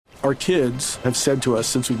Our kids have said to us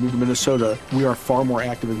since we moved to Minnesota, we are far more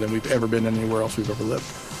active than we've ever been anywhere else we've ever lived.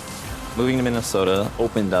 Moving to Minnesota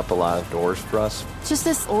opened up a lot of doors for us. Just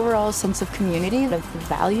this overall sense of community, of the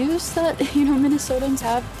values that, Minnesotans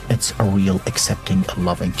have. It's a real accepting,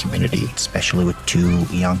 loving community, especially with 2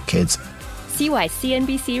 young kids. See why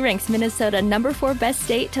CNBC ranks Minnesota number 4 best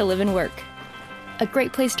state to live and work. A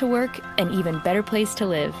great place to work, an even better place to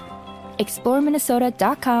live.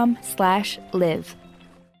 ExploreMinnesota.com/live.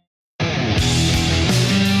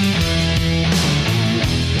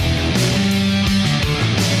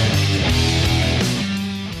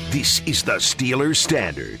 This is the Steelers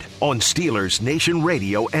Standard on Steelers Nation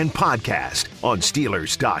Radio and podcast on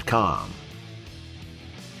Steelers.com.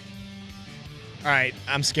 All right,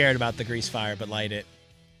 I'm scared about the grease fire, but light it.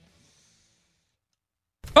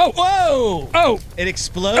 Oh! Whoa! Oh! It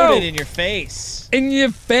exploded in your face. In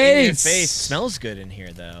your face! Smells good in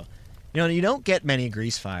here, though. You don't get many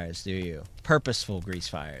grease fires, do you? Purposeful grease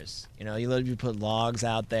fires. You put logs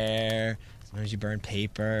out there. Sometimes you burn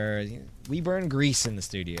paper. We burn grease in the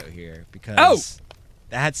studio here because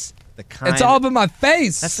that's the kind. It's all up in my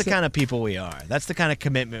face. That's the kind of people we are. That's the kind of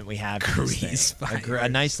commitment we have to Grease fire. A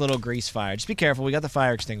nice little grease fire. Just be careful. We got the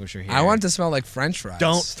fire extinguisher here. I want it to smell like French fries.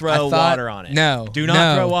 Don't throw water on it. No. Do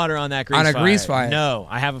not throw water on that grease fire. On a grease fire. No.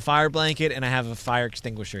 I have a fire blanket and I have a fire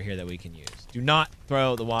extinguisher here that we can use. Do not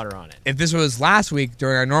throw the water on it. If this was last week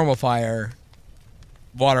during our normal fire,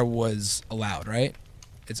 water was allowed, right?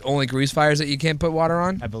 It's only grease fires that you can't put water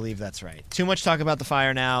on? I believe that's right. Too much talk about the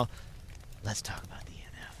fire now. Let's talk about the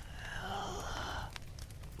NFL.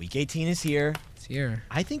 Week 18 is here. It's here.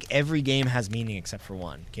 I think every game has meaning except for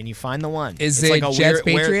one. Can you find the one? Is it Jets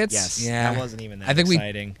Patriots? Yes. Yeah. That wasn't even that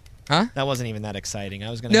exciting. Huh? That wasn't even that exciting. I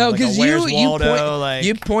was going to have like a Where's Waldo?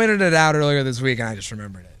 You pointed it out earlier this week, and I just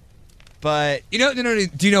remembered it. But do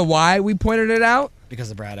you know why we pointed it out? Because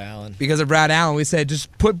of Brad Allen. Because of Brad Allen. We said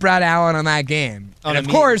just put Brad Allen on that game. And of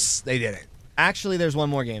course, they didn't. Actually, there's one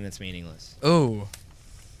more game that's meaningless. Ooh.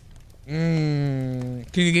 Can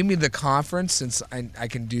you give me the conference since I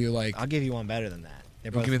can do like... I'll give you one better than that.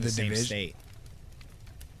 They're both in the same state.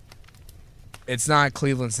 It's not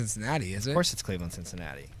Cleveland-Cincinnati, is it? Of course it's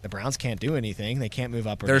Cleveland-Cincinnati. The Browns can't do anything. They can't move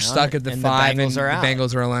up or down. They're stuck at the 5 and the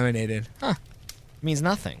Bengals are eliminated. Huh. It means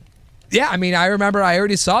nothing. Yeah, I mean, I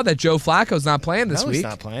already saw that Joe Flacco's not playing this week. He's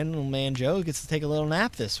not playing. Old man Joe gets to take a little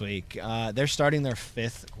nap this week. They're starting their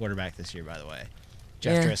 5th quarterback this year, by the way.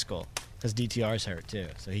 Jeff Driscoll. Because DTR's hurt, too,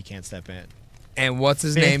 so he can't step in. And what's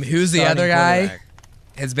his name? Who's the other guy?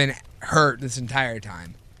 Has been hurt this entire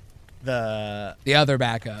time. The other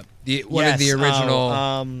backup. One of the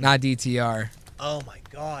original, not DTR. Oh, my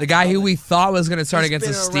God. The guy who we thought was going to start against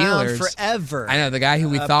the He's been Steelers. around forever. I know, the guy who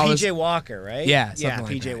we thought was... P.J. Walker, right? Yeah, something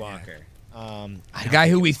like P.J. that, Walker. The guy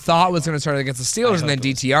who we thought was going to start against the Steelers, and then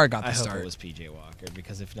DTR got the start. I hope it was P.J. Walker,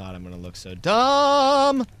 because if not, I'm going to look so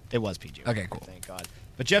dumb. It was P.J. Walker. Okay, cool. Thank God.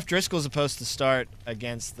 But Jeff Driscoll's supposed to start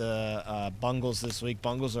against the Bungles this week.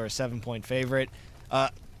 Bungles are a 7-point favorite. I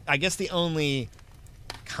guess the only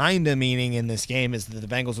kind of meaning in this game is that the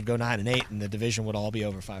Bengals would go 9-8, and the division would all be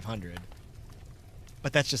over 500.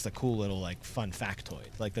 But that's just a cool little fun factoid.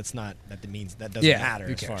 That doesn't matter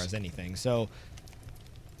as far as anything. So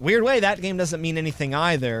weird way that game doesn't mean anything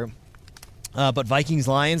either. But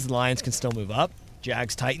Vikings-Lions, the Lions can still move up.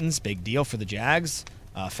 Jags-Titans, big deal for the Jags.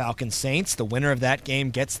 Falcons-Saints, the winner of that game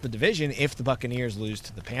gets the division if the Buccaneers lose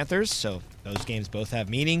to the Panthers. So those games both have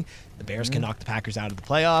meaning. The Bears can knock the Packers out of the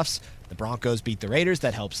playoffs. The Broncos beat the Raiders.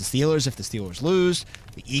 That helps the Steelers if the Steelers lose.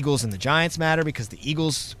 The Eagles and the Giants matter because the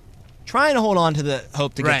Eagles trying to hold on to the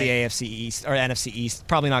hope to get the AFC East or NFC East.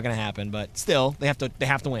 Probably not going to happen, but still they have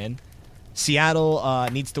to win. Seattle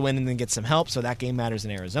needs to win and then get some help, so that game matters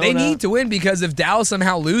in Arizona. They need to win because if Dallas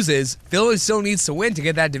somehow loses, Philly still needs to win to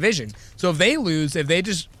get that division. So if they lose, if they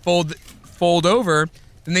just fold over,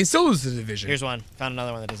 then they still lose the division. Here's one. Found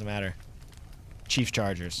another one that doesn't matter.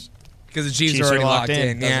 Chiefs-Chargers. Because the Chiefs are already locked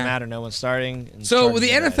in. Doesn't matter. No one's starting. So the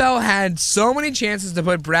NFL had so many chances to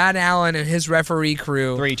put Brad Allen and his referee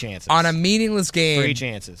crew 3 chances on a meaningless game. 3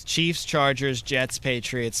 chances. Chiefs, Chargers, Jets,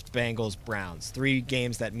 Patriots, Bengals, Browns. 3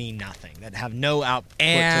 games that mean nothing, that have no output to the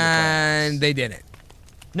playoffs. And they didn't.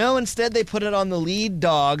 No, instead they put it on the lead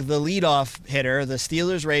dog, the leadoff hitter, the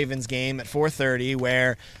Steelers-Ravens game at 4:30,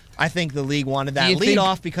 where I think the league wanted that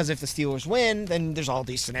leadoff because if the Steelers win, then there's all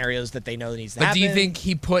these scenarios that they know needs to happen. But do you think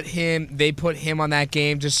they put him on that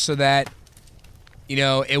game just so that,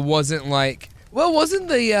 it wasn't wasn't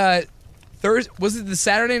the was it the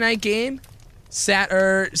Saturday night game?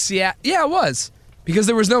 Yeah, it was. Because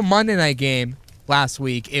there was no Monday night game last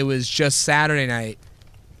week. It was just Saturday night.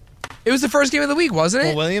 It was the first game of the week, wasn't it?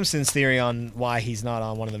 Well, Williamson's theory on why he's not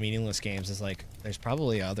on one of the meaningless games is like there's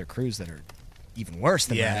probably other crews that are even worse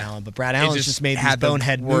than Brad Allen, but Brad Allen just made these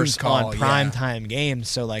bonehead moves on primetime games,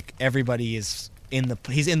 so like everybody is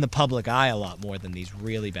he's in the public eye a lot more than these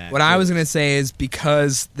really bad. What crews. I was gonna say is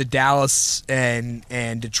because the Dallas and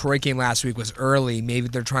Detroit game last week was early, maybe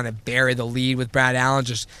they're trying to bury the lead with Brad Allen,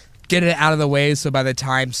 just get it out of the way, so by the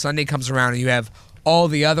time Sunday comes around and you have all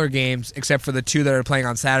the other games, except for the 2 that are playing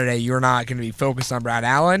on Saturday, you're not going to be focused on Brad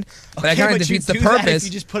Allen. But that kind of defeats the purpose. If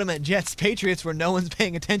you just put him at Jets-Patriots where no one's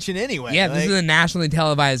paying attention anyway. Yeah, this is a nationally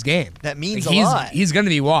televised game. That means a lot. He's going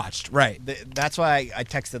to be watched, right. That's why I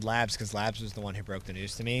texted Labs, because Labs was the one who broke the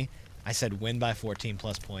news to me. I said, win by 14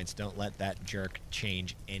 plus points. Don't let that jerk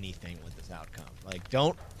change anything with this outcome. Like,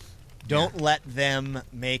 don't let them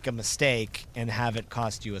make a mistake and have it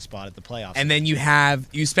cost you a spot at the playoffs. And then you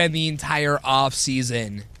spend the entire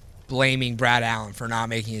offseason blaming Brad Allen for not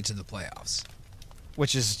making it to the playoffs,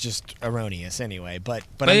 which is just erroneous anyway. But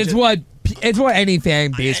it's what any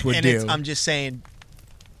fan base would do. I'm just saying,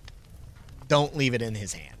 don't leave it in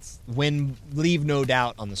his hands. Leave no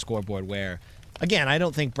doubt on the scoreboard where, again, I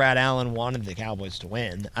don't think Brad Allen wanted the Cowboys to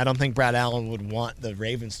win. I don't think Brad Allen would want the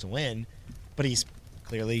Ravens to win, but he's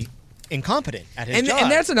clearly incompetent at his job.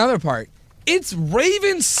 And that's another part. It's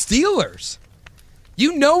Ravens-Steelers.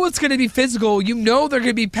 You know it's going to be physical. You know there are going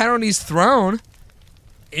to be penalties thrown.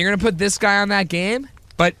 You're going to put this guy on that game?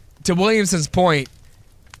 But to Williamson's point,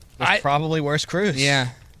 there's probably worse crews. Yeah.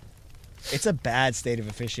 It's a bad state of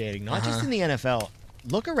officiating, not just in the NFL.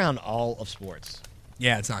 Look around all of sports.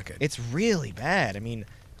 Yeah, it's not good. It's really bad. I mean,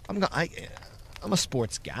 I'm a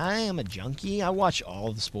sports guy. I'm a junkie. I watch all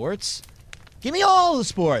of the sports. Give me all the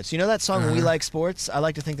sports. You know that song, We Like Sports? I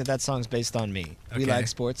like to think that song's based on me. Okay. We like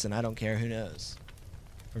sports, and I don't care who knows.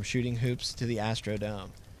 From shooting hoops to the Astrodome.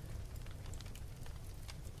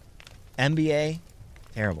 NBA,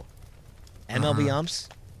 terrible. MLB umps,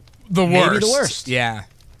 the worst. Maybe the worst. Yeah.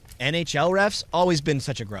 NHL refs, always been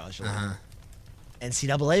such a grudge.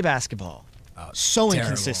 NCAA basketball, so terrible.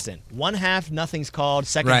 Inconsistent. One half, nothing's called.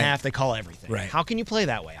 Second half, they call everything. Right. How can you play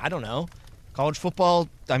that way? I don't know. College football,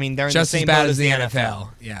 I mean, they're in just the same as bad boat as the NFL.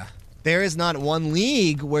 Yeah. There is not one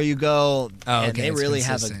league where you go and okay, they really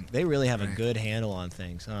have right. a good handle on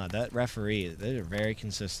things. That referee, they're very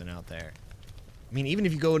consistent out there. I mean, even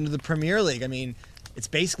if you go into the Premier League, I mean, it's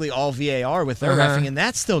basically all VAR with their reffing, and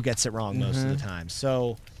that still gets it wrong most of the time.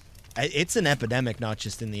 So it's an epidemic, not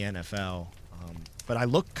just in the NFL. But I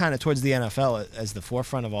look kind of towards the NFL as the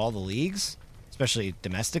forefront of all the leagues, especially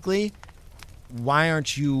domestically. Why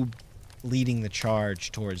aren't you leading the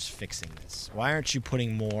charge towards fixing this? Why aren't you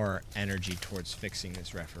putting more energy towards fixing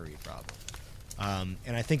this referee problem?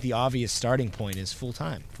 And I think the obvious starting point is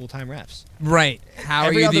full-time refs. Right. How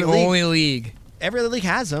are you the only league? Every other league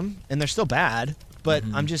has them, and they're still bad. But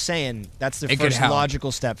I'm just saying that's the first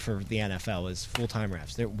logical step for the NFL is full-time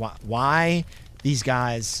refs. Why these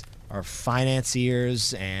guys are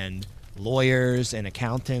financiers and lawyers and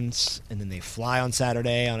accountants, and then they fly on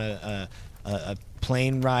Saturday on a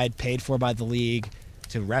plane ride paid for by the league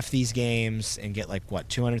to ref these games and get like what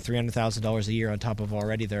 $200,000-$300,000 a year on top of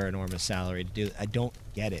already their enormous salary to do. I don't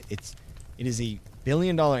get it. It is a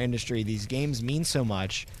billion-dollar industry. These games mean so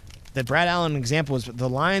much. The Brad Allen example was the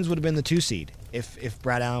Lions would have been the 2 seed if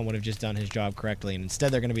Brad Allen would have just done his job correctly, and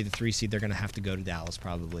instead they're going to be the 3 seed. They're going to have to go to Dallas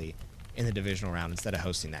probably in the divisional round instead of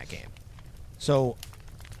hosting that game. So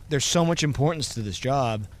there's so much importance to this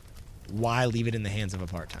job. Why leave it in the hands of a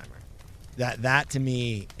part-timer? That to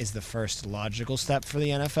me is the first logical step for the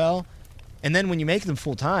NFL. And then when you make them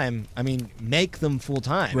full-time, I mean, make them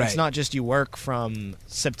full-time. Right. It's not just you work from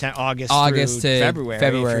August to through February if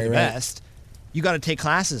you're the right. best. You got to take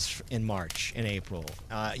classes in March and April.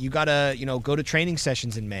 You got to, go to training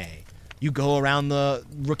sessions in May. You go around the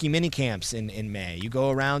rookie mini camps in May. You go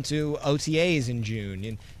around to OTAs in June.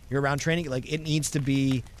 And you're around training. Like, it needs to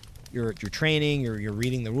be you're training, you're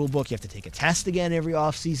reading the rule book. You have to take a test again every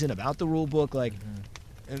offseason about the rule book. Like,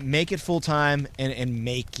 make it full-time and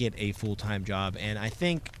make it a full-time job. And I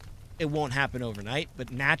think it won't happen overnight, but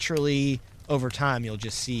naturally over time you'll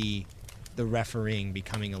just see the refereeing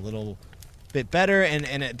becoming a little bit better, and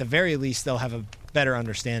at the very least they'll have a better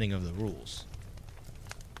understanding of the rules.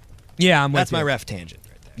 Yeah, I'm with you. That's my ref tangent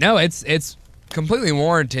right there. No, it's completely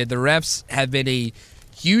warranted. The refs have been a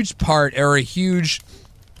huge part or a huge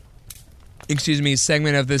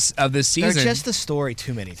segment of this season. They're just the story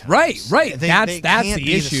too many times. Right. That's can't the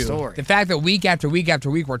be issue. The fact that week after week after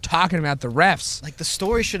week we're talking about the refs. Like, the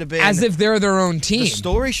story should have been as if they're their own team. The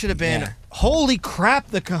story should have been, holy crap,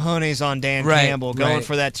 the cojones on Dan Campbell going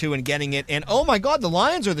for that 2 and getting it. And, oh, my God, the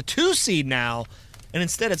Lions are the 2 seed now. And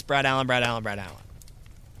instead it's Brad Allen.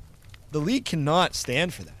 The league cannot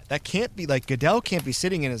stand for that. That can't be like Goodell can't be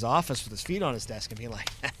sitting in his office with his feet on his desk and being like,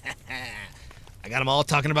 I got them all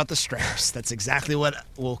talking about the straps. That's exactly what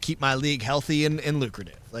will keep my league healthy and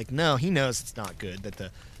lucrative. Like, no, he knows it's not good that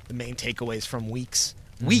the main takeaways from weeks,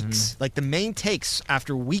 like the main takes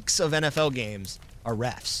after weeks of NFL games are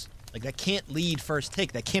refs. Like, that can't lead first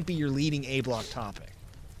take. That can't be your leading A-block topic.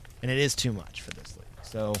 And it is too much for this league.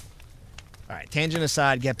 So, all right, tangent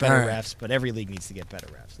aside, get better refs, but every league needs to get better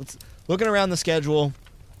refs. Looking around the schedule,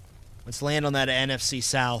 let's land on that NFC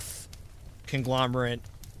South conglomerate.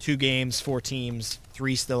 2 games, 4 teams,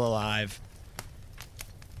 3 still alive.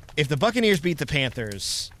 If the Buccaneers beat the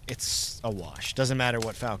Panthers, it's a wash. Doesn't matter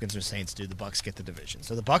what Falcons or Saints do, the Bucs get the division.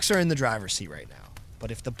 So the Bucs are in the driver's seat right now. But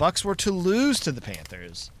if the Bucs were to lose to the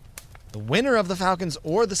Panthers, the winner of the Falcons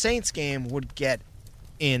or the Saints game would get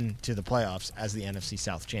into the playoffs as the NFC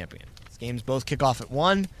South champion. These games both kick off at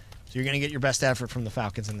 1, so you're going to get your best effort from the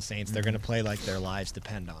Falcons and the Saints. They're going to play like their lives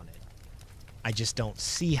depend on it. I just don't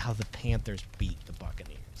see how the Panthers beat the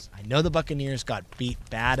Buccaneers. I know the Buccaneers got beat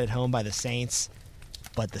bad at home by the Saints,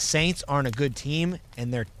 but the Saints aren't a good team,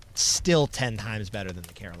 and they're still 10 times better than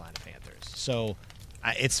the Carolina Panthers. So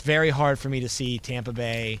it's very hard for me to see Tampa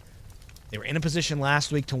Bay. They were in a position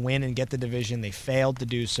last week to win and get the division. They failed to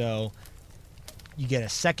do so. You get a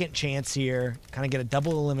second chance here, kind of get a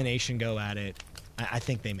double elimination go at it. I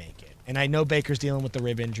think they make it. And I know Baker's dealing with the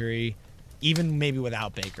rib injury. Even maybe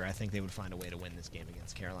without Baker, I think they would find a way to win this game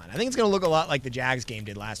against Carolina. I think it's going to look a lot like the Jags game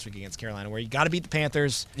did last week against Carolina, where you got to beat the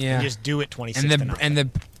Panthers and just do it 26-0. And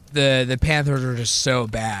the Panthers are just so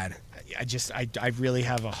bad. I really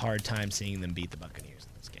have a hard time seeing them beat the Buccaneers in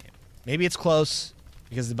this game. Maybe it's close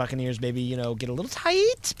because the Buccaneers maybe get a little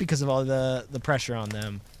tight because of all the pressure on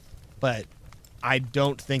them, but I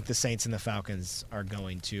don't think the Saints and the Falcons are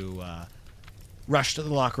going to rush to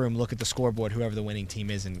the locker room, look at the scoreboard, whoever the winning team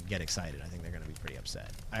is, and get excited. I think they're going to be pretty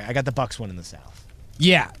upset. I got the Bucs winning the South.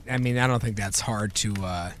 Yeah, I mean, I don't think that's hard to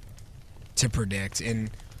predict. And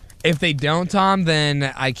if they don't, Tom,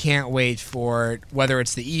 then I can't wait for whether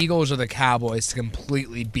it's the Eagles or the Cowboys to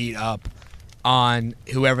completely beat up on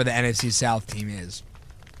whoever the NFC South team is.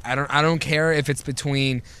 I don't care if it's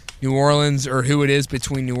between New Orleans or who it is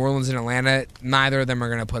between New Orleans and Atlanta. Neither of them are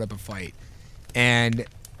going to put up a fight. And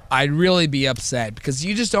I'd really be upset because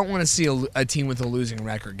you just don't want to see a team with a losing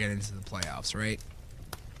record get into the playoffs, right?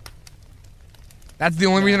 That's the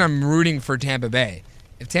only reason I'm rooting for Tampa Bay.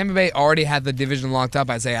 If Tampa Bay already had the division locked up,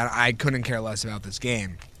 I'd say I couldn't care less about this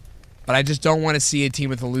game. But I just don't want to see a team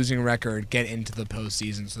with a losing record get into the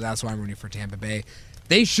postseason, so that's why I'm rooting for Tampa Bay.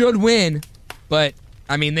 They should win, but,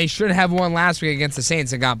 I mean, they should have won last week against the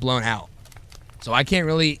Saints and got blown out. So I can't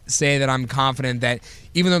really say that I'm confident that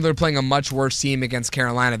even though they're playing a much worse team against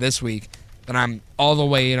Carolina this week, that I'm all the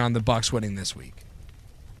way in on the Bucs winning this week.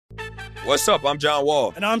 What's up? I'm John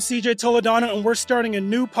Wall. And I'm CJ Toledano, and we're starting a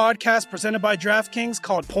new podcast presented by DraftKings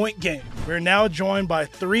called Point Game. We're now joined by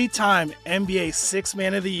 3-time NBA Sixth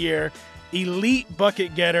Man of the Year, elite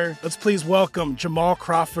bucket getter. Let's please welcome Jamal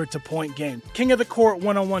Crawford to Point Game. King of the Court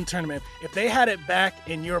one-on-one tournament. If they had it back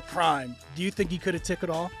in your prime, do you think you could have took it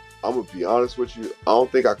all? I'm going to be honest with you. I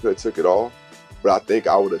don't think I could have took it all, but I think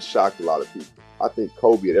I would have shocked a lot of people. I think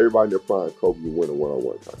Kobe and everybody in their prime, Kobe would win a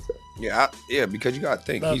one-on-one contest. Yeah, because you got to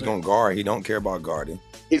think. He's going to guard. He don't care about guarding.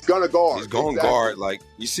 He's going to guard. He's going to guard. Like,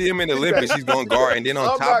 you see him in the Olympics, he's going to guard. And then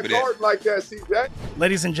on top of that. I'm not guarding like that, CJ.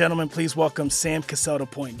 Ladies and gentlemen, please welcome Sam Cassell to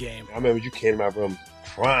Point Game. I remember you came to my room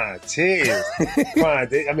crying, tears.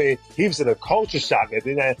 Crying. I mean, he was in a culture shock.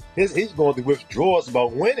 He's going through withdrawals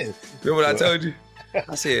about winning. Remember what I told you?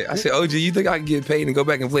 I said, OG, you think I can get paid and go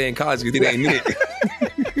back and play in college because it ain't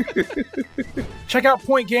it? Check out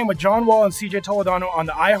Point Game with John Wall and CJ Toledano on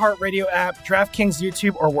the iHeartRadio app, DraftKings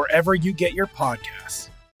YouTube, or wherever you get your podcasts.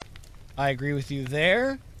 I agree with you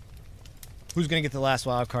there. Who's going to get the last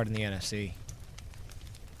wild card in the NFC?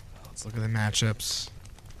 Let's look at the matchups.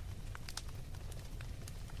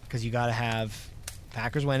 Because you got to have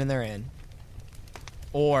Packers win and they're in.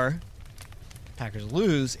 Or Packers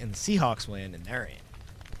lose and the Seahawks win and they're in.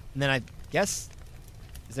 And then I guess,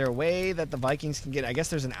 is there a way that the Vikings can get? I guess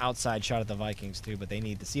there's an outside shot at the Vikings too, but they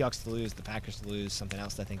need the Seahawks to lose, the Packers to lose, something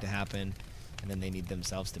else I think to happen, and then they need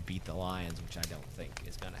themselves to beat the Lions, which I don't think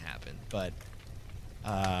is going to happen. But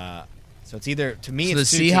so it's either, to me, so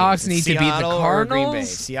it's the Seahawks need to beat the Cardinals. Green Bay.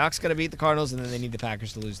 Seahawks got to beat the Cardinals, and then they need the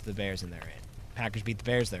Packers to lose to the Bears, and they're in. Packers beat the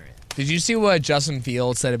Bears, they're in. Did you see what Justin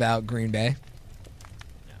Fields said about Green Bay?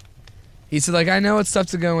 No. He said, I know it's tough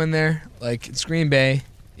to go in there. It's Green Bay.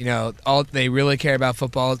 You know, all they really care about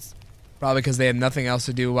football. It's probably because they have nothing else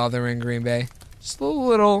to do while they're in Green Bay. Just a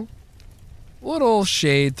little Little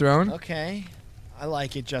shade thrown. Okay. I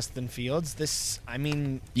like it, Justin Fields.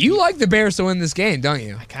 You like the Bears to win this game, don't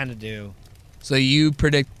you? I kind of do. So you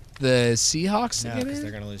predict the Seahawks to No, get because in?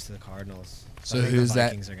 they're going to lose to the Cardinals. So I think who's the that?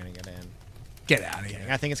 Vikings are going to get in. Get out of here.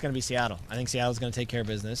 I think it's going to be Seattle. I think Seattle's going to take care of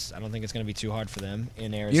business. I don't think it's going to be too hard for them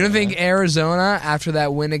in Arizona. You don't think Arizona, after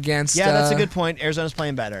that win against... Yeah, that's a good point. Arizona's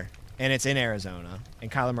playing better, and it's in Arizona,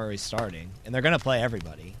 and Kyler Murray's starting, and they're going to play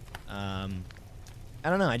everybody. I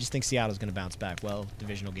don't know. I just think Seattle's going to bounce back. Well,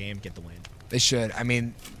 divisional game, get the win. They should.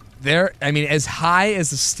 As high as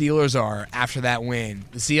the Steelers are after that win,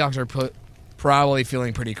 the Seahawks are probably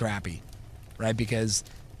feeling pretty crappy, right? Because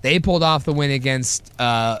they pulled off the win against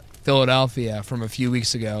Philadelphia from a few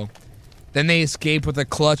weeks ago. Then they escaped with a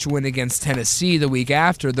clutch win against Tennessee the week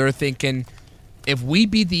after. They're thinking, if we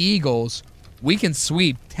beat the Eagles, we can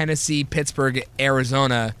sweep Tennessee, Pittsburgh,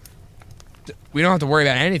 Arizona. We don't have to worry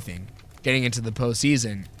about anything getting into the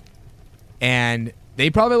postseason. And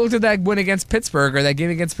they probably looked at that win against Pittsburgh, or that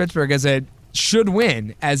game against Pittsburgh, as a should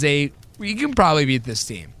win, we can probably beat this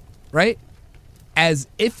team, right? As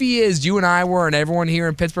iffy as you and I were and everyone here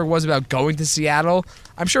in Pittsburgh was about going to Seattle,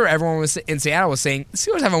 I'm sure everyone in Seattle was saying, the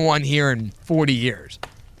Steelers haven't won here in 40 years.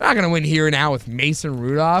 They're not going to win here now with Mason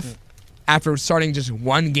Rudolph after starting just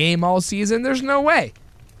one game all season. There's no way.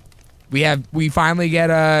 We finally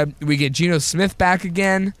get Geno Smith back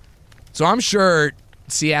again. So I'm sure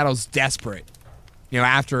Seattle's desperate,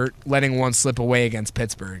 after letting one slip away against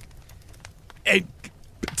Pittsburgh.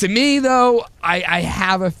 To me, though, I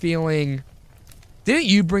have a feeling... Didn't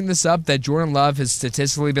you bring this up that Jordan Love has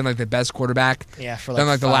statistically been the best quarterback? Yeah, for the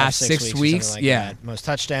 5, last 6 weeks. Yeah, that. Most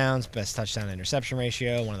touchdowns, best touchdown to interception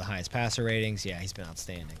ratio, one of the highest passer ratings. Yeah, he's been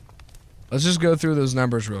outstanding. Let's just go through those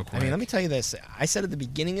numbers real quick. Let me tell you this. I said at the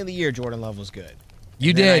beginning of the year Jordan Love was good.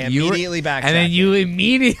 You did. I immediately backtracked. And then you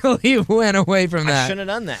immediately went away from that. I shouldn't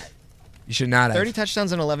have done that. You should not have. 30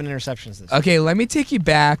 touchdowns and 11 interceptions this Okay, let me take you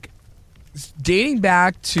back. Dating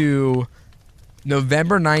back to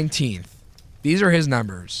November 19th. These are his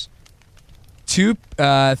numbers.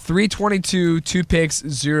 322, 2 picks,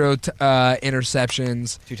 0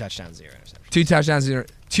 interceptions. 2 touchdowns, 0 interceptions. 2 touchdowns, 0.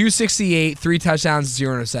 268, 3 touchdowns,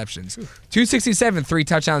 0 interceptions. 267, 3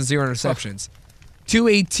 touchdowns, 0 interceptions.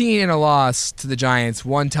 218 in a loss to the Giants,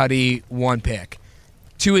 1 tutty, 1 pick.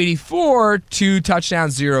 284, 2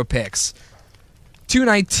 touchdowns, 0 picks.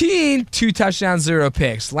 219, 2 touchdowns, 0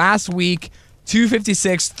 picks. Last week,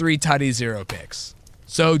 256, 3 tutties, 0 picks.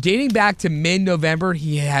 So dating back to mid-November,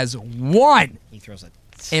 he has 1 He throws a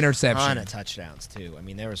interception. ton of touchdowns, too.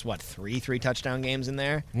 There was, 3 touchdown games in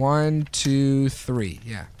there? 1, 2, 3,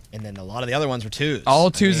 yeah. And then a lot of the other ones were 2s.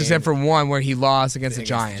 All 2s except for 1 where he lost against the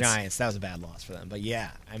Giants. That was a bad loss for them. But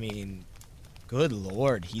yeah, good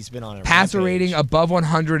Lord, he's been on a passer rampage. rating above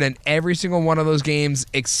 100 in every single one of those games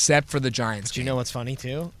except for the Giants. Do you know what's funny,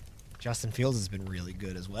 too? Justin Fields has been really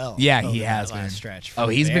good as well. Yeah, he has been. Stretch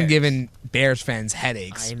he's been giving Bears fans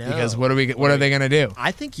headaches. I know. Because what are they going to do?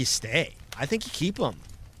 I think you stay. I think you keep him.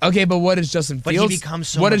 Okay, but what does Justin Fields? But he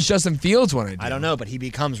becomes what does Justin Fields want to do? I don't know, but he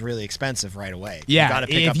becomes really expensive right away. Yeah,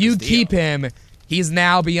 if you keep him, he's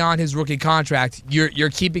now beyond his rookie contract. You're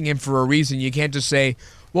keeping him for a reason. You can't just say,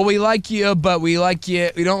 "Well, we like you, but we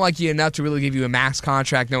don't like you enough to really give you a max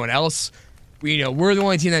contract. No one else." We're the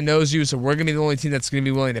only team that knows you, so we're going to be the only team that's going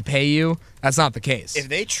to be willing to pay you. That's not the case. If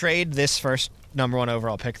they trade this first number 1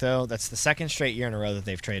 overall pick, though, that's the second straight year in a row that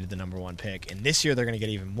they've traded the number 1 pick. And this year they're going to get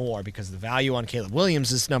even more because the value on Caleb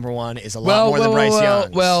Williams' number 1 is a lot more than Bryce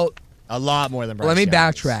Young's. A lot more than Bryce Young's. Let me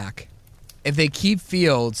backtrack. If they keep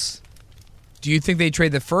Fields, do you think they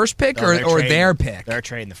trade the first pick or their pick? They're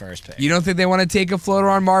trading the first pick. You don't think they want to take a floater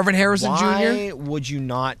on Marvin Harrison Jr.? Why would you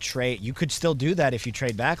not trade? You could still do that if you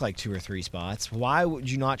trade back 2 or 3 spots. Why would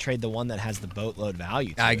you not trade the one that has the boatload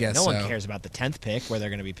value to I it? guess no so. one cares about the 10th pick where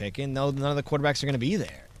they're going to be picking. No, none of the quarterbacks are going to be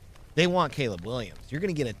there. They want Caleb Williams. You're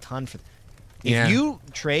going to get a ton for If you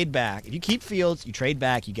trade back, if you keep Fields, you trade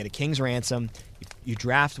back, you get a king's ransom, you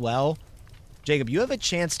draft well, Jacob, you have a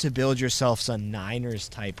chance to build yourself a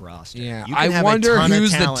Niners-type roster. Yeah, you can I wonder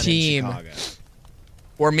who's the in team, Chicago.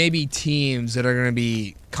 or maybe teams that are going to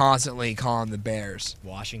be constantly calling the Bears.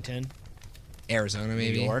 Washington, Arizona,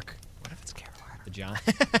 maybe New York. What if it's Carolina? The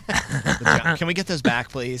Giants. Can we get those back,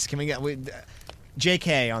 please? Can we get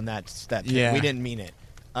JK on that pick? Yeah. We didn't mean it.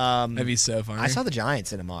 That'd be so funny. I saw the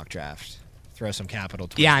Giants in a mock draft. Throw some capital.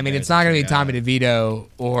 Yeah, it's not going to be Tommy DeVito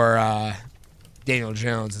or Daniel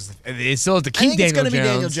Jones. It still has to keep Daniel Jones. It's going to be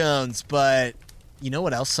Daniel Jones, but you know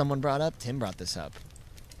what else someone brought up? Tim brought this up.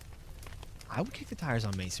 I would kick the tires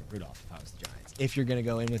on Mason Rudolph if I was the Giants. If you're going to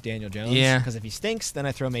go in with Daniel Jones. Yeah. Because if he stinks, then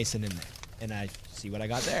I throw Mason in there. And I see what I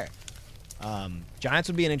got there. Giants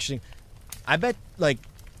would be an interesting... I bet,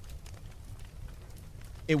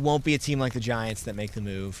 it won't be a team like the Giants that make the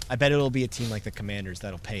move. I bet it'll be a team like the Commanders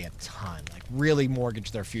that'll pay a ton, really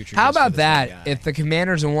mortgage their future. How just for about this that? one guy. If the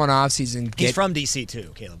Commanders in one offseason He's from DC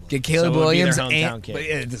too, Caleb Williams. Get Caleb So it would be their Williams, hometown kid. but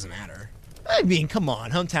it doesn't matter. I mean, come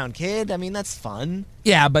on, hometown kid. I mean, that's fun.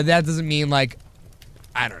 Yeah, but that doesn't mean I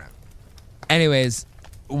don't know. Anyways,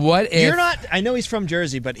 what if You're not? I know he's from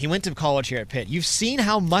Jersey, but he went to college here at Pitt. You've seen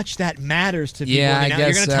how much that matters to people. Yeah, I now guess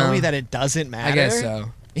you're going to tell so. me that it doesn't matter. I guess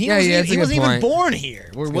so. He Yeah, wasn't, that's a he good wasn't even point. born here,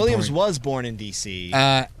 where That's a good Williams point. was born in D.C.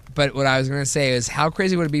 But what I was going to say is, how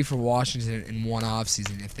crazy would it be for Washington in one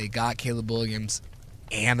offseason if they got Caleb Williams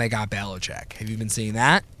and they got Belichick? Have you been seeing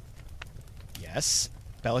that? Yes.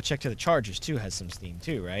 Belichick to the Chargers, too, has some steam,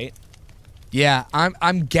 too, right? Yeah,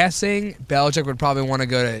 I'm guessing Belichick would probably want to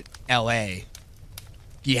go to L.A.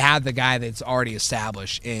 You have the guy that's already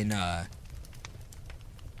established in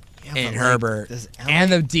Herbert,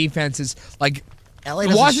 and the defense is LA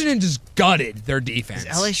doesn't- Washington just gutted their defense.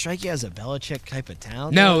 Does LA strike you as a Belichick type of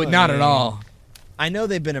town? No, though? not at all. I know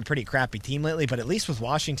they've been a pretty crappy team lately, but at least with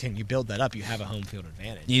Washington, you build that up, you have a home field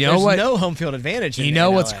advantage. You know There's what? no home field advantage. You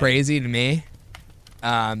know what's crazy to me?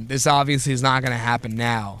 This obviously is not going to happen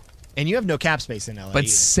now. And you have no cap space in LA. But either.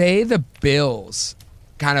 say the Bills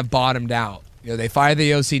kind of bottomed out. They fire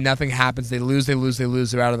the OC, nothing happens. They lose.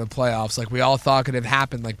 They're out of the playoffs. Like we all thought could have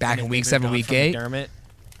happened back in week 7, week 8. McDermott.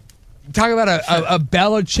 Talk about a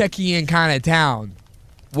Belichickian kind of town.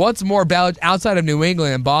 What's more outside of New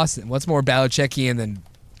England and Boston? What's more Belichickian than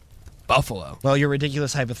Buffalo? Well, your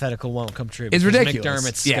ridiculous hypothetical won't come true. It's because ridiculous.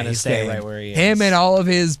 McDermott's Yeah, going to he's stay staying. right where he is. Him and all of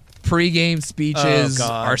his pregame speeches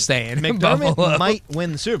are staying in McDermott Buffalo. might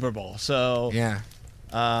win the Super Bowl. So yeah.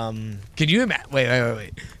 Could you imagine?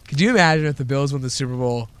 Wait. Could you imagine if the Bills win the Super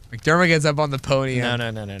Bowl? McDermott gets up on the podium.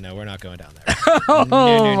 No. We're not going down there.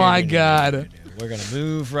 Oh my God. We're going to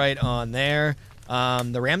move right on there.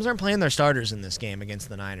 The Rams aren't playing their starters in this game against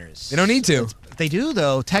the Niners. They don't need to. They do,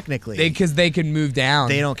 though, technically. Because they can move down.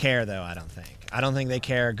 They don't care, though, I don't think. I don't think they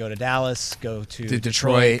care. Go to Dallas, go to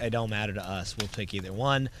Detroit. It don't matter to us. We'll pick either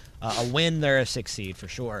one. A win, they're a 6 seed for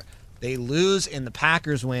sure. They lose and the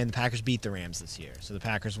Packers win. The Packers beat the Rams this year. So the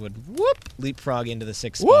Packers would leapfrog into the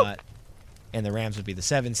 6th spot, and the Rams would be the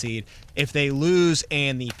 7 seed. If they lose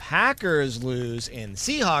and the Packers lose and the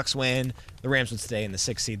Seahawks win, the Rams would stay in the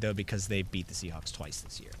 6th seed, though, because they beat the Seahawks twice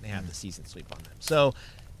this year. They have the season sweep on them. So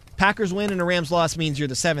Packers win and a Rams loss means you're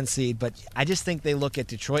the 7th seed, but I just think they look at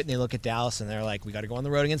Detroit and they look at Dallas and they're like, we got to go on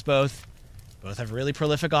the road against both. Both have really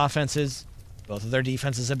prolific offenses. Both of their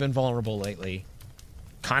defenses have been vulnerable lately.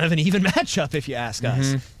 Kind of an even matchup, if you ask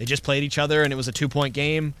us. They just played each other and it was a 2-point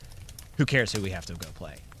game. Who cares who we have to go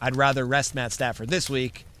play? I'd rather rest Matt Stafford this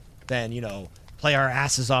week than, play our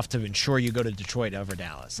asses off to ensure you go to Detroit over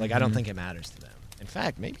Dallas. I don't think it matters to them. In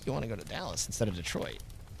fact, maybe you want to go to Dallas instead of Detroit.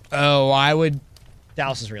 Oh, I would.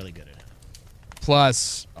 Dallas is really good at it.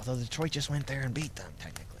 Plus. Although Detroit just went there and beat them,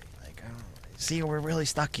 technically. I don't see, we're really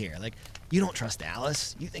stuck here. You don't trust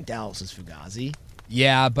Dallas. You think Dallas is Fugazi.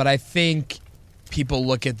 Yeah, but I think people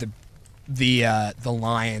look at the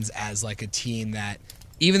Lions as a team that,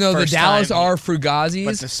 even though the Dallas are Fugazis,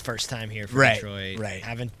 but this is first time here for Detroit. Right.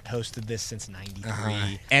 Haven't hosted this since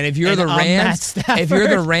 '93. And if you're the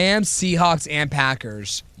Rams, Seahawks, and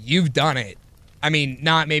Packers, you've done it. I mean,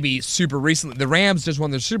 not maybe super recently. The Rams just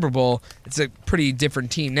won their Super Bowl. It's a pretty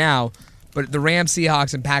different team now. But the Rams,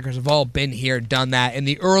 Seahawks, and Packers have all been here, done that in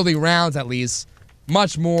the early rounds, at least,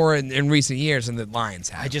 much more in recent years than the Lions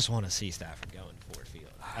have. I just want to see Stafford go in Ford Field.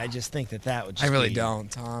 I just think that would just I really be, don't,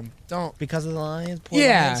 Tom. Don't. Because of the Lions? Poor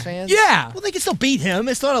Lions fans? Yeah. Well, they can still beat him.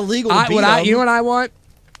 It's not illegal to beat him. You know what I want?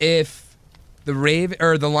 If the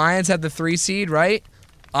the Lions had the 3 seed, right?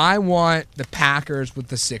 I want the Packers with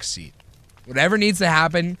the 6 seed. Whatever needs to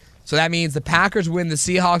happen. So that means the Packers win, the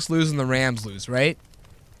Seahawks lose, and the Rams lose, right?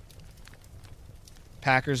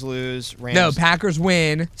 Packers lose, Rams... No, Packers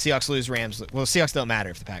win. Seahawks lose, Rams lose. Well, Seahawks don't matter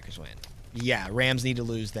if the Packers win. Yeah, Rams need to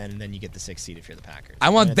lose then, and then you get the 6th seed if you're the Packers. I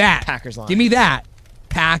want that. Packers Lions. Give me that.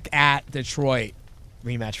 Pack at Detroit.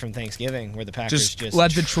 Rematch from Thanksgiving where the Packers just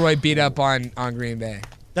let Detroit beat up on Green Bay.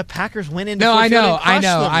 The Packers win in No, I know.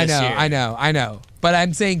 I know. But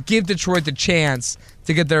I'm saying give Detroit the chance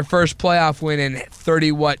to get their first playoff win in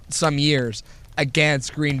 30-some years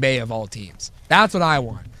against Green Bay of all teams. That's what I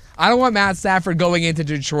want. I don't want Matt Stafford going into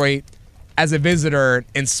Detroit as a visitor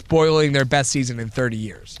and spoiling their best season in 30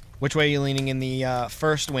 years. Which way are you leaning in the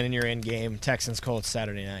first win in your end game, Texans-Colts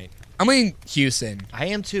Saturday night? I'm leaning Houston. I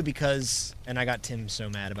am too because, and I got Tim so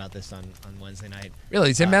mad about this on Wednesday night.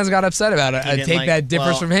 Really? Tim Benz got upset about it. I take that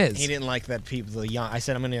differs from his. He didn't like that people, the young. I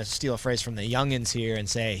said I'm going to steal a phrase from the youngins here and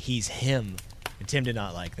say he's him. And Tim did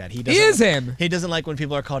not like that. He is him. He doesn't like when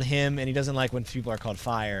people are called him, and he doesn't like when people are called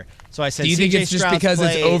Fire. So I said, Do you think it's just because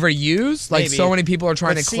it's overused? Like, so many people are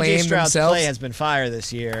trying to claim CJ Stroud's themselves? play has been Fire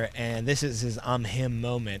this year, and this is his him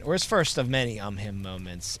moment, or his first of many him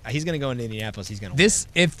moments. He's going to go into Indianapolis. He's going to win.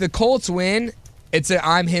 If the Colts win, it's an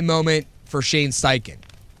I'm him moment for Shane Steichen.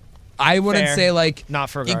 I wouldn't Fair. say, like... Not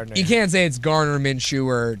for Gardner. You can't say it's Garner Minshew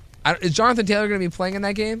or... Is Jonathan Taylor going to be playing in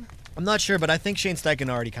that game? I'm not sure, but I think Shane Steichen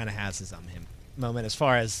already kind of has his him moment as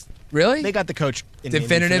far as... Really? They got the coach in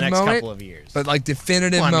definitive the next moment? couple of years. But, like,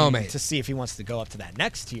 definitive moment. To see if he wants to go up to that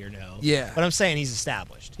next tier, no. Yeah. But I'm saying he's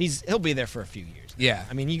established. He'll be there for a few years. Yeah.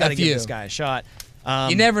 I mean, you got to give this guy a shot.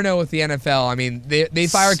 You never know with the NFL. I mean, they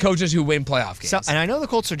fire coaches who win playoff games. So, and I know the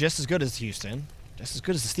Colts are just as good as Houston, just as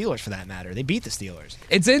good as the Steelers for that matter. They beat the Steelers.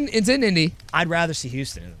 It's in Indy. I'd rather see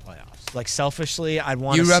Houston in the playoffs. Like, selfishly, I'd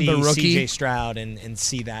want to rather see the rookie? C.J. Stroud and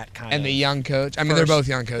see that kind of... And the young coach. I mean, they're both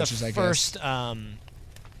young coaches, I guess.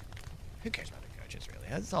 Who cares about the coaches, really?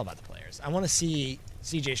 It's all about the players. I want to see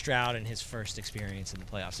C.J. Stroud in his first experience in the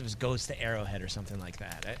playoffs. If it goes to Arrowhead or something like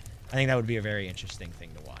that. I think that would be a very interesting thing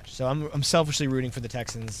to watch. So I'm selfishly rooting for the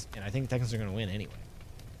Texans, and I think the Texans are going to win anyway.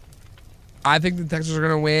 I think the Texans are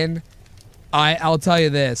going to win. I'll tell you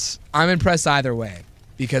this. I'm impressed either way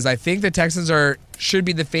because I think the Texans should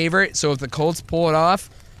be the favorite. So if the Colts pull it off,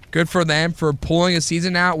 good for them for pulling a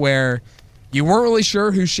season out where you weren't really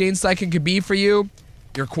sure who Shane Steichen could be for you.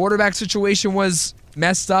 Your quarterback situation was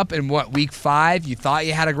messed up in, week 5? You thought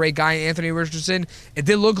you had a great guy in Anthony Richardson. It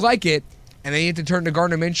did look like it, and then you had to turn to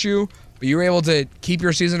Gardner Minshew, but you were able to keep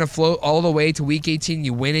your season afloat all the way to week 18.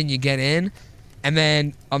 You win and you get in. And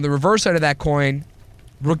then on the reverse side of that coin,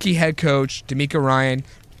 rookie head coach DeMeco Ryan,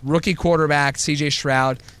 rookie quarterback C.J.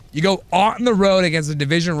 Stroud. You go on the road against a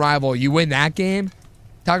division rival. You win that game.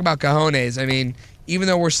 Talk about cojones. I mean, even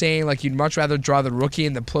though we're saying like you'd much rather draw the rookie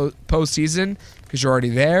in the postseason because you're already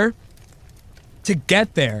there, to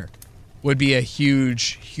get there would be a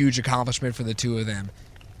huge, huge accomplishment for the two of them.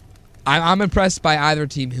 I'm impressed by either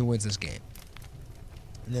team who wins this game.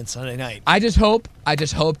 And then Sunday night. I just hope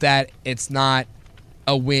that it's not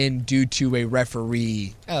a win due to a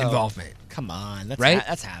referee involvement. Come on,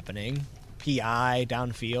 that's happening. PI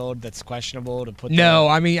downfield that's questionable to put. No,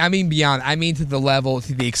 I mean beyond. I mean to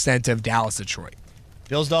the extent of Dallas Detroit.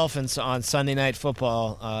 Bills Dolphins on Sunday Night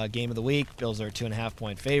Football, game of the week. Bills are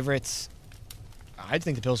 2.5-point favorites. I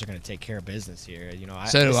think the Bills are going to take care of business here.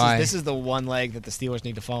 So do I. This is the one leg that the Steelers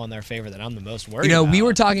need to fall in their favor that I'm the most worried about. We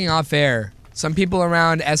were talking off air. Some people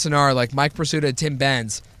around SNR, like Mike Pursuta and Tim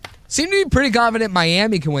Benz, seem to be pretty confident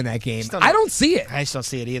Miami can win that game. I don't see it. I just don't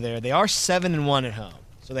see it either. They are 7-1 at home,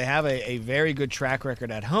 so they have a very good track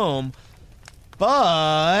record at home.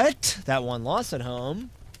 But that one loss at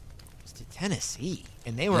home was to Tennessee,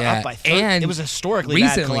 and they were up by 30. And it was a historically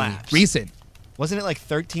bad collapse. Recent. Wasn't it like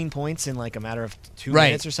 13 points in like a matter of 2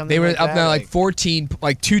 minutes or something? They were like up that? there like 14,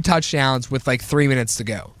 like 2 touchdowns with like 3 minutes to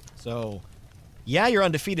go. So, yeah, you're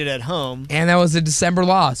undefeated at home. And that was a December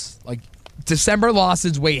loss. Like, December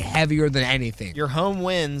losses weigh heavier than anything. Your home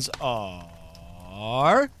wins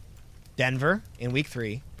are Denver in week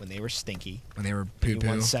 3 when they were stinky. When they were poo-poo. You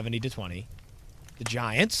won 70-20. The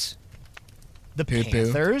Giants. The Poo-poo.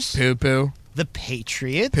 Panthers. Poo-poo. The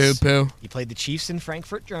Patriots. Poo-poo. You played the Chiefs in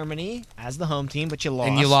Frankfurt, Germany as the home team, but you lost.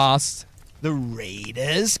 And you lost. The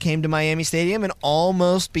Raiders came to Miami Stadium and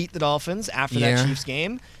almost beat the Dolphins after that Chiefs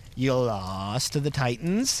game. You lost to the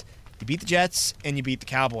Titans. You beat the Jets, and you beat the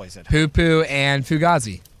Cowboys at home. Poo-poo and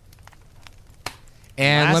Fugazi.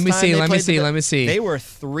 And let me see. They were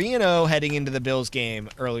 3-0 heading into the Bills game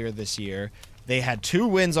earlier this year. They had 2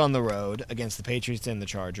 wins on the road against the Patriots and the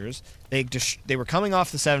Chargers. They were coming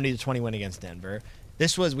off the 70-20 win against Denver.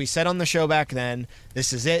 We said on the show back then,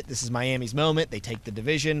 this is it. This is Miami's moment. They take the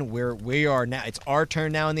division. We are now. It's our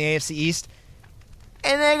turn now in the AFC East.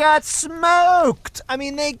 And they got smoked. I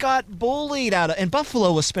mean, they got bullied out of. And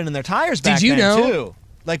Buffalo was spinning their tires back then, too.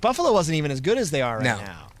 Like, Buffalo wasn't even as good as they are right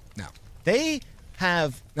now. No. They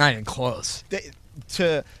have. Not even close.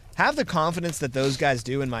 To have the confidence that those guys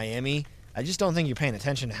do in Miami, I just don't think you're paying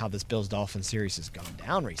attention to how this Bills-Dolphins series has gone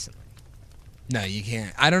down recently. No, you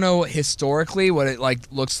can't. I don't know historically what it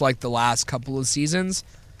looks like the last couple of seasons,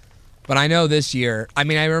 but I know this year. I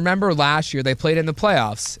mean, I remember last year they played in the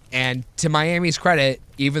playoffs, and to Miami's credit,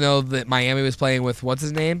 even though Miami was playing with what's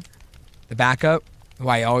his name, the backup, who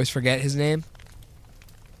I always forget his name,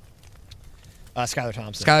 Skylar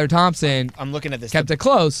Thompson. Skylar Thompson. I'm looking at this. Kept it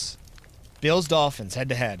close. Bills-Dolphins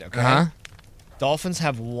head-to-head, okay? Dolphins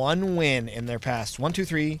have 1 win in their past 1, 2,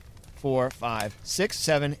 3, 4, 5, 6,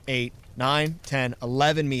 7, 8, 9, 10,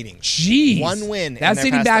 11 meetings. Jeez. One win. That's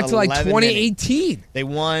dating back to like 2018. They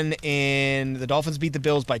won the Dolphins beat the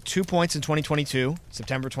Bills by 2 points in 2022,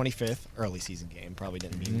 September 25th, early season game. Probably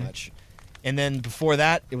didn't mean much. And then before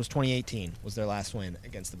that, it was 2018 was their last win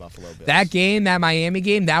against the Buffalo Bills. That game, that Miami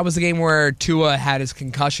game, that was the game where Tua had his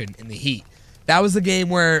concussion in the heat. That was the game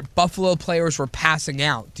where Buffalo players were passing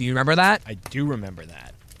out. Do you remember that? I do remember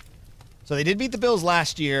that. So they did beat the Bills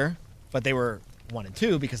last year, but they were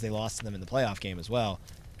 1-2 because they lost to them in the playoff game as well.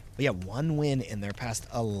 But yeah, one win in their past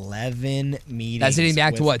 11 meetings. That's dating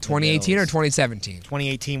back to what, 2018 or Bills. 2017?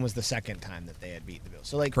 2018 was the second time that they had beat the Bills.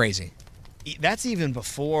 So like crazy. That's even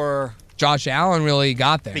before Josh Allen really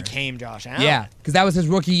got there. Became Josh Allen. Yeah, because that was his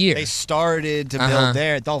rookie year. They started to build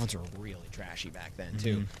there. Dolphins were really trashy back then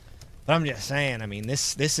too. But I'm just saying, I mean,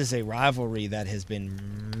 this is a rivalry that has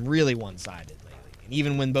been really one-sided lately. And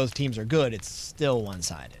even when both teams are good, it's still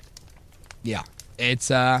one-sided. Yeah, it's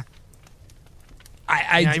remember,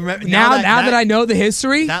 now that I know the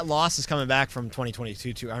history, that loss is coming back from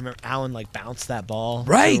 2022 too. I remember Allen bounced that ball to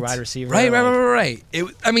right, the wide receiver. Right.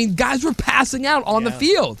 Guys were passing out on the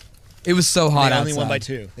field. It was so hot. They only outside. won by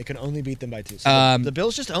 2. They could only beat them by 2. So the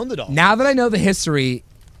Bills just owned the Dolphins. Now that I know the history,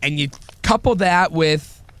 and you couple that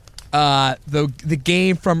with the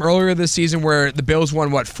game from earlier this season where the Bills won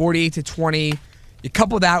 48-20. You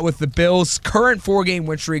couple that with the Bills' current 4-game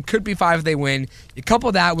win streak, could be 5 if they win. You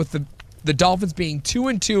couple that with the Dolphins being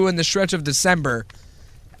 2-2 in the stretch of December.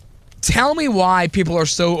 Tell me why people are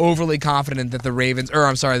so overly confident that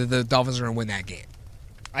the Dolphins are going to win that game.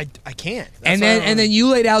 I can't. And then you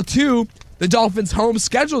laid out too the Dolphins' home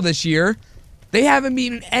schedule this year. They haven't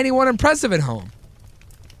beaten anyone impressive at home.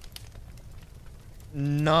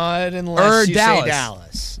 Not unless you say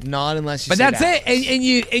Dallas. Not unless you say Dallas. But that's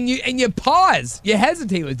it. And you pause. You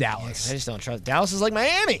hesitate with Dallas. I just don't trust. Dallas is like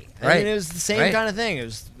Miami. Right. I mean, it was the same kind of thing. It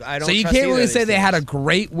was. I don't. So you trust can't either really of say these they teams. had a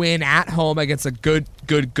great win at home against a good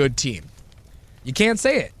team. You can't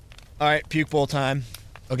say it. All right, puke bowl time.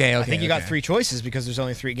 Okay. I think you got 3 choices because there's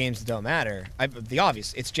only 3 games that don't matter. The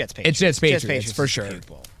obvious, it's Jets Patriots. It's Jets Patriots for is sure. Puke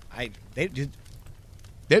bowl. They did.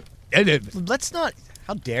 Let's not.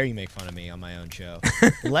 How dare you make fun of me on my own show?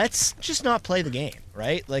 Let's just not play the game,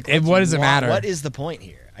 right? Like, what does it matter? What is the point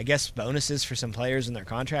here? I guess bonuses for some players in their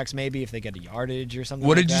contracts, maybe if they get a yardage or something.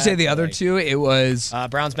 What like did you that. say the other two? It was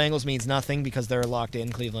Browns Bengals means nothing because they're locked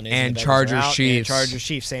in. Cleveland is and the Bengals Chargers are out, Chiefs. And Chargers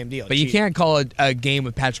Chiefs, same deal. But you can't call a game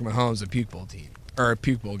with Patrick Mahomes a puke bowl team or a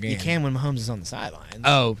puke bowl game. You can when Mahomes is on the sidelines.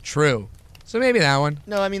 Oh, true. So maybe that one.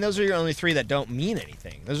 No, I mean those are your only 3 that don't mean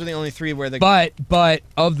anything. Those are the only 3 where the. But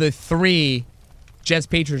of the 3, Jets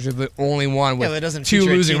Patriots are the only one with that doesn't 2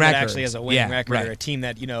 feature losing a team records. That actually has a winning record or a team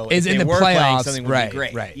that is if in they the were playing playoffs. something would be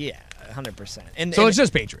great. Right. Yeah, 100%. And so it's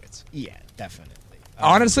just Patriots. Yeah, definitely.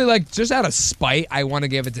 Honestly, just out of spite, I want to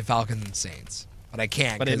give it to Falcons and Saints, but I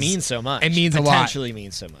can't. But it means so much. It means a lot. Potentially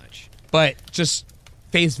means so much. But just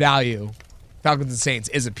face value, Falcons and Saints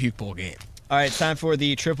is a puke bowl game. All right, it's time for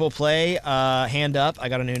the triple play. Hand up. I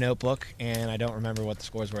got a new notebook, and I don't remember what the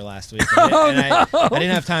scores were last week. I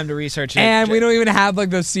didn't have time to research it. And we don't even have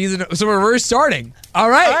the season, so we're restarting. All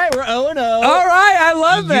right. All right, we're 0-0. All right, I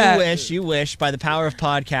love that. You wish. By the power of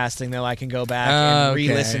podcasting, though, I can go back and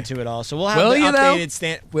re-listen to it all. So we'll have the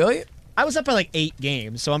updated Will you? I was up by 8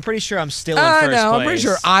 games, so I'm pretty sure I'm still in first place. I'm pretty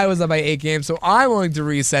sure I was up by 8 games, so I'm willing to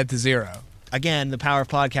reset to 0. Again, the power of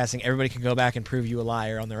podcasting. Everybody can go back and prove you a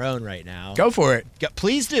liar on their own right now. Go for it.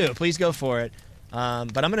 Please do. Please go for it. But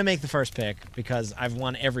I'm going to make the first pick because I've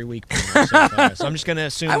won every week pretty much so far. So I'm just going to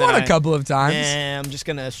assume I won a couple of times. I'm just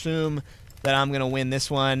going to assume that I'm going to win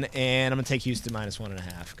this one, and I'm going to take Houston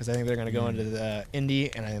 -1.5 because I think they're going to go into the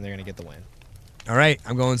Indy, and I think they're going to get the win. All right,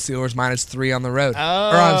 I'm going Steelers -3 on the road.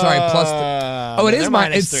 I'm sorry, +3. It is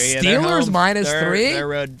 -3. It's Steelers -3. They're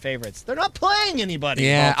road favorites. They're not playing anybody.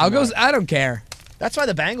 Yeah, I'll go. I don't care. That's why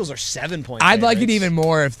the Bengals are 7-point. I'd like it even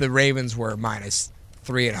more if the Ravens were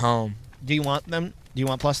 -3 at home. Do you want them? Do you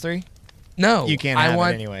want +3? No, you can't have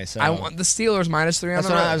it anyway. So I want the Steelers -3 on the road. That's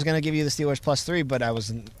what I was going to give you the Steelers +3, but I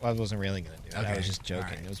wasn't really going to do it. Okay. I was just joking.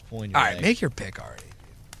 Right. It was pulling. All right, make your pick already.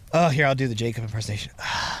 Oh, here, I'll do the Jacob impersonation.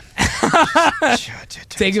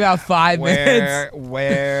 Take about 5 minutes.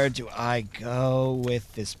 Where do I go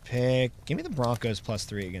with this pick? Give me the Broncos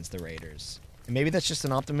 +3 against the Raiders. And maybe that's just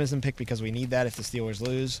an optimism pick because we need that if the Steelers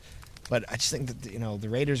lose. But I just think that the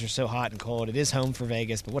Raiders are so hot and cold. It is home for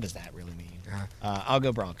Vegas, but what does that really mean? I'll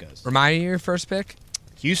go Broncos. Remind me of your first pick?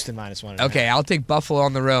 Houston -1.5. Okay, I'll take Buffalo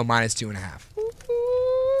on the road -2.5.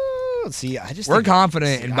 See, we're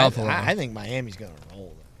confident in Buffalo. I think Miami's going to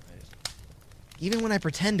roll. Even when I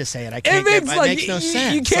pretend to say it, I can't. It It like, makes no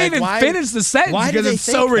sense. You can't even finish the sentence why do because they it's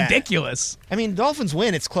so think that? ridiculous. I mean, Dolphins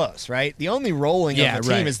win. It's close, right? The only rolling of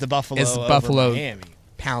the team is the Buffalo. It's over Buffalo Miami.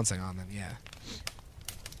 pouncing on them. Yeah.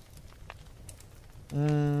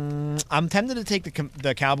 I'm tempted to take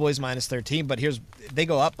the Cowboys minus 13, but they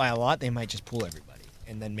go up by a lot. They might just pull everybody,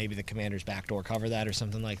 and then maybe the Commanders backdoor cover that or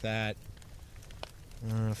something like that.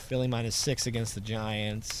 Philly minus 6 against the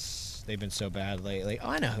Giants. They've been so bad lately. Oh,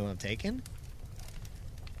 I know who I'm taking.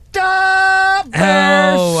 Oh,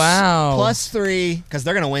 wow. Plus 3, because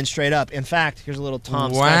they're going to win straight up. In fact, here's a little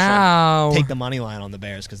Tom Wow. special. Take the money line on the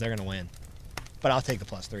Bears because they're going to win. But I'll take the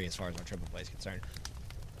plus 3 as far as our triple play is concerned.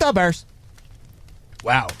 The Bears.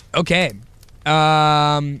 Wow. Okay.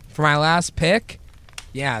 For my last pick,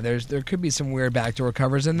 yeah, there could be some weird backdoor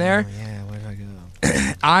covers in there. Oh, yeah, where do I go?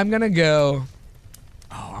 I'm going to go...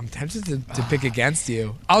 Oh, I'm tempted to pick against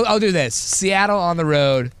you. I'll do this. Seattle on the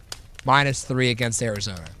road, minus 3 against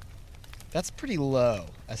Arizona. That's pretty low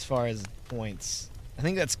as far as points. I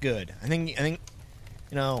think that's good. I think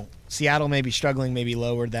Seattle may be struggling, maybe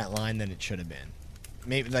lowered that line than it should have been.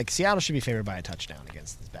 Maybe Seattle should be favored by a touchdown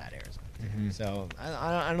against this bad Arizona. Mm-hmm. So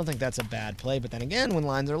I don't think that's a bad play. But then again, when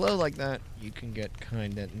lines are low like that, you can get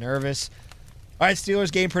kind of nervous. All right,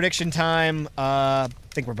 Steelers game prediction time. I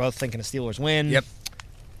think we're both thinking a Steelers win. Yep.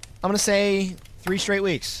 I'm going to say 3 straight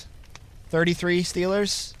weeks. 33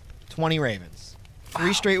 Steelers, 20 Ravens.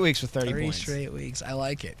 3 straight weeks with 30 points. 3 straight weeks. I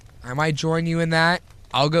like it. I might join you in that.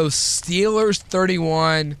 I'll go Steelers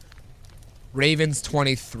 31, Ravens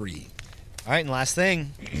 23. All right, and last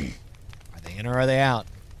thing. Are they in or are they out?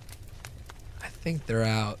 I think they're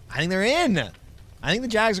out. I think they're in. I think the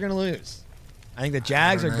Jags are going to lose. I think the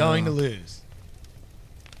Jags are going to lose.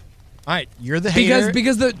 All right, you're the hater.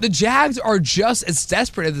 Because the Jags are just as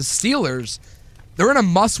desperate as the Steelers. They're in a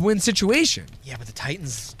must-win situation. Yeah, but the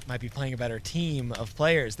Titans might be playing a better team of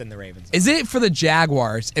players than the Ravens. Is it for the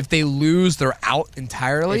Jaguars? If they lose, they're out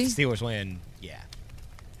entirely? If the Steelers win, yeah.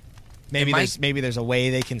 Maybe there's a way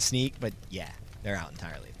they can sneak, but yeah, they're out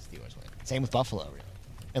entirely if the Steelers win. Same with Buffalo, really.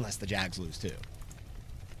 Unless the Jags lose, too.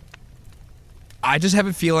 I just have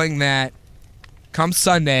a feeling that come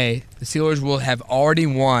Sunday, the Steelers will have already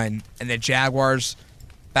won, and the Jaguars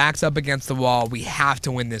backs up against the wall. We have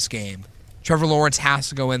to win this game. Trevor Lawrence has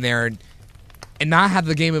to go in there and not have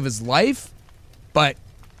the game of his life, but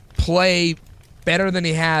play better than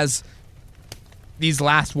he has these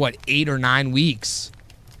last, 8 or 9 weeks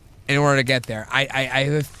in order to get there. I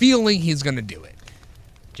have a feeling he's going to do it.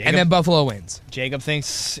 And then Buffalo wins. Jacob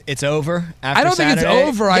thinks it's over after I don't Saturday. think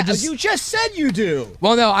it's over. Yeah, you just said you do.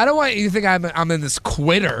 Well, no, I don't want you to think I'm in this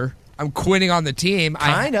quitter. I'm quitting on the team.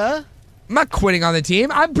 Kinda. I'm not quitting on the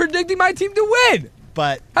team. I'm predicting my team to win.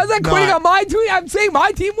 But how's that quitting on my team? I'm saying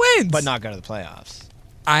my team wins. But not go to the playoffs.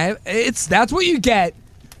 That's what you get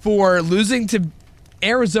for losing to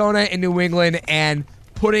Arizona and New England and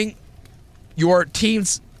putting your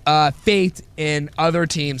team's fate in other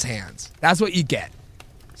teams' hands. That's what you get.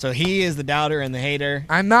 So he is the doubter and the hater.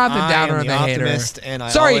 I'm not the doubter and the optimist, hater.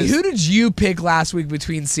 And Sorry, who did you pick last week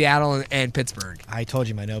between Seattle and Pittsburgh? I told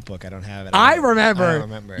you my notebook. I don't have it. I remember. I don't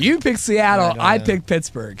remember. You picked Seattle. I picked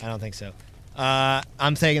Pittsburgh. I don't think so.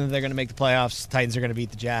 I'm thinking that they're going to make the playoffs. Titans are going to beat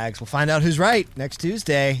the Jags. We'll find out who's right next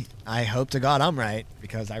Tuesday. I hope to God I'm right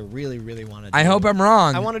because I really, really want to. I hope I'm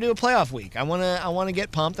wrong. I want to do a playoff week. I want to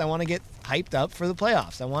get pumped. I want to get hyped up for the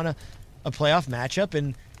playoffs. I want a playoff matchup,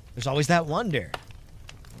 and there's always that wonder.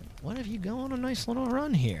 What if you go on a nice little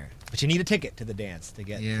run here? But you need a ticket to the dance to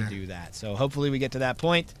get to do that. So hopefully we get to that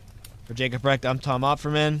point. For Jacob Brecht, I'm Tom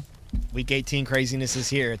Opferman. Week 18 craziness is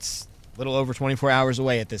here. It's a little over 24 hours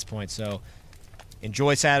away at this point. So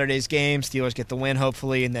enjoy Saturday's game. Steelers get the win,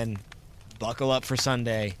 hopefully, and then buckle up for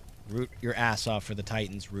Sunday. Root your ass off for the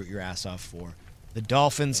Titans. Root your ass off for the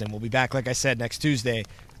Dolphins. And we'll be back, like I said, next Tuesday,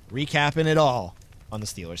 recapping it all on the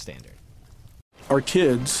Steelers Standard. Our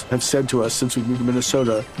kids have said to us since we moved to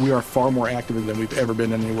Minnesota, we are far more active than we've ever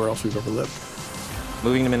been anywhere else we've ever lived.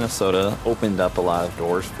 Moving to Minnesota opened up a lot of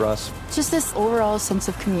doors for us. Just this overall sense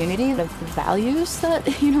of community, of values that,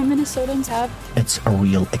 Minnesotans have. It's a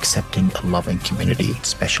real accepting, loving community,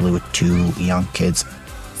 especially with 2 young kids.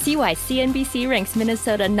 See why CNBC ranks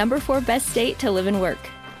Minnesota number 4 best state to live and work.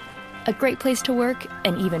 A great place to work,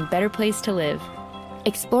 an even better place to live.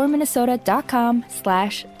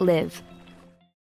 ExploreMinnesota.com/live.